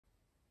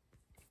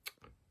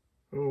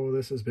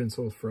this has been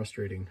so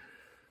frustrating.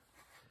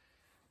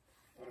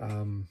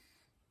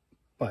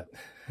 But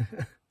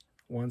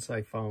once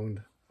I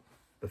found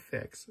the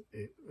fix,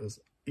 it was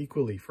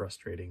equally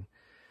frustrating.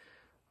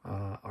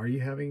 Are you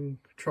having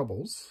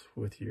troubles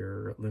with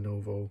your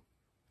Lenovo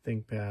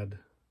ThinkPad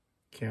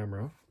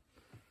camera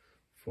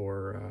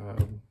for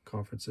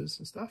conferences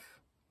and stuff,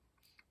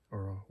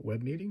 or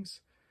web meetings?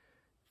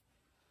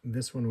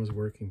 This one was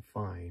working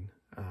fine,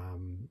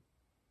 and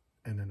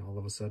then all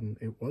of a sudden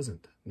it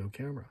wasn't, no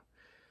camera.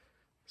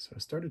 So I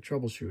started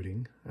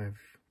troubleshooting. I've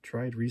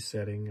tried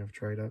resetting, I've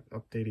tried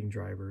updating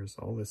drivers,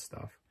 all this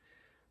stuff.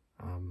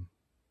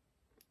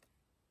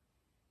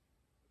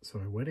 So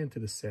I went into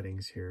the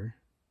settings here,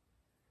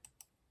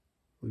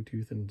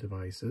 Bluetooth and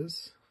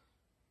devices,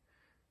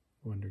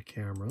 under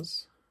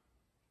cameras.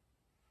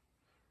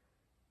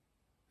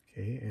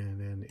 Okay, and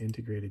then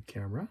integrated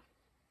camera.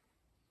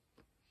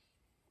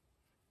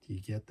 Do you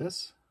get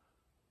this?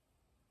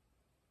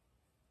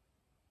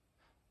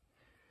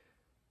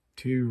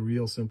 Two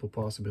real simple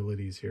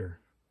possibilities here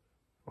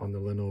on the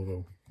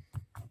Lenovo.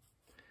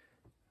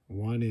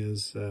 One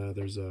is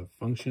there's a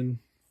function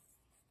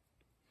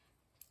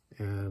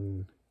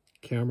and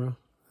camera.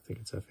 I think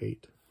it's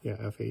F8. Yeah,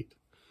 F8.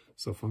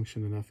 So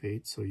function and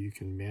F8, so you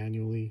can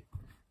manually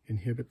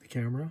inhibit the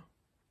camera.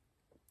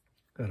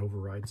 That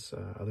overrides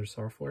other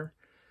software.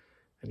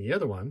 And the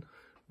other one,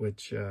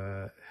 which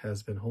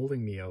has been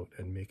holding me out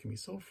and making me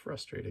so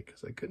frustrated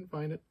because I couldn't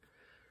find it.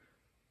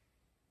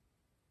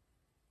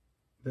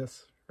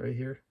 This right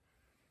here.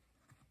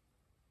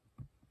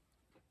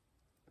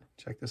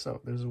 Check this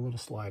out. There's a little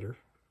slider.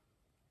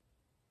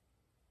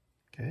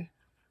 Okay.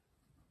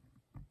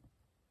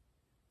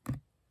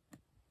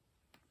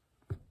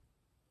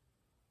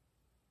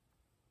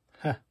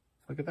 Huh,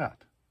 look at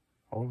that.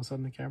 All of a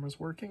sudden the camera's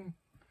working.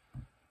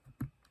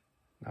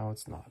 Now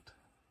it's not.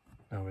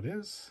 Now it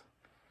is.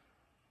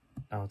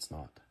 Now it's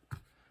not.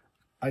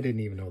 I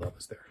didn't even know that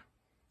was there.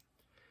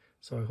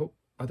 So I hope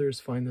others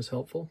find this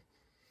helpful.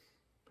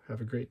 Have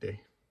a great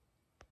day.